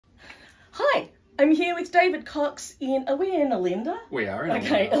Hi, I'm here with David Cox are we in Alinda? We are in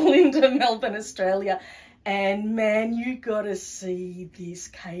Okay, Alinda, Melbourne, Australia. And man, you got to see this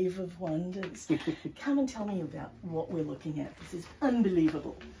Cave of Wonders. Come and tell me about what we're looking at. This is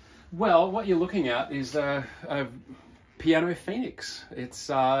unbelievable. Well, what you're looking at is a piano phoenix. It's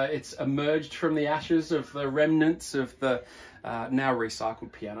emerged from the ashes of the remnants of the now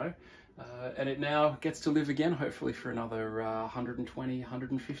recycled piano. And it now gets to live again, hopefully for another 120,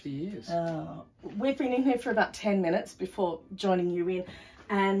 150 years. We've been in here for about 10 minutes before joining you in.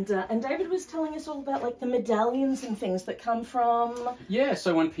 And David was telling us all about like the medallions and things that come from... Yeah,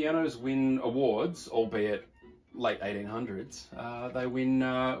 so when pianos win awards, albeit late 1800s, they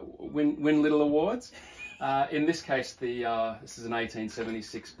win little awards. In this case, this is an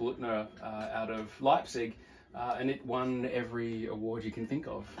 1876 Blüthner out of Leipzig. And it won every award you can think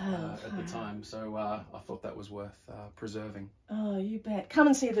of at the time. So I thought that was worth preserving. Oh, you bet. Come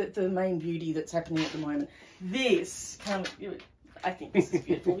and see the main beauty that's happening at the moment. I think this is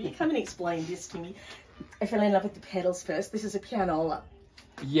beautiful. Will you come and explain this to me? I fell in love with the pedals first. This is a pianola.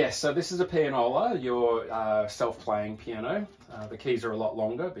 Yes, so this is a pianola, your self-playing piano. The keys are a lot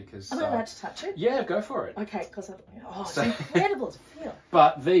longer because... Am I allowed to touch it? Yeah, go for it. Okay, because it's incredible to feel.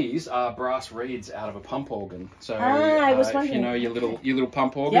 But these are brass reeds out of a pump organ. So I was if wondering. you know your little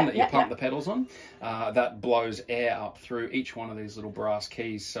pump organ that you pump the Yep. pedals on, that blows air up through each one of these little brass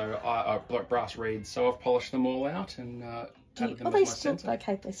keys. So brass reeds. So I've polished them all out and added them as my centre.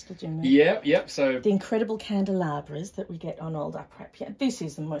 Okay, they still do move. Yep. So the incredible candelabras that we get on old upright piano. This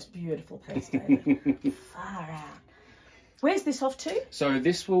is the most beautiful piece, David. Far out. Where's this off to? So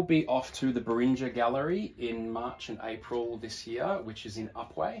this will be off to the Beringia Gallery in March and April this year, which is in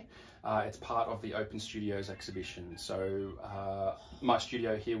Upwey. It's part of the Open Studios exhibition. So my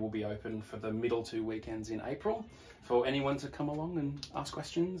studio here will be open for the middle 2 weekends in April for anyone to come along and ask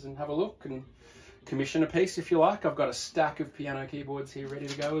questions and have a look and commission a piece if you like. I've got a stack of piano keyboards here ready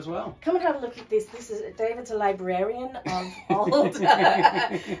to go as well. Come and have a look at this. David's a librarian of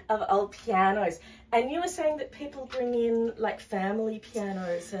old pianos. And you were saying that people bring in like family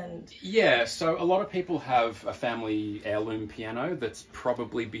pianos and... Yeah, so a lot of people have a family heirloom piano that's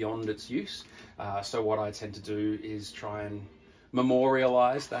probably beyond its use. So what I tend to do is try and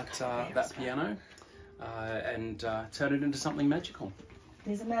memorialise that piano and turn it into something magical.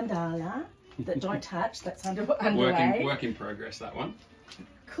 There's a mandala that don't touch, that's underway. Work in progress, that one.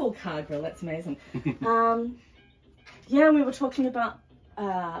 Cool car grill, that's amazing. Yeah, we were talking about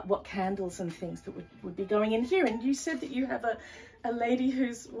what candles and things that would be going in here, and you said that you have a lady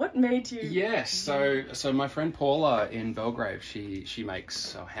who's, what made you... Yes, so my friend Paula in Belgrave, she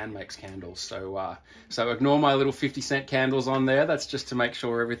hand makes candles, so ignore my little 50-cent candles on there. That's just to make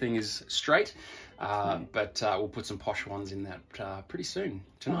sure everything is straight. But we'll put some posh ones in that pretty soon,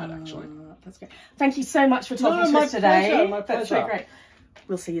 tonight actually. That's great. Thank you so much for talking to us today. My pleasure. That's so great.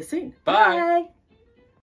 We'll see you soon. Bye. Bye.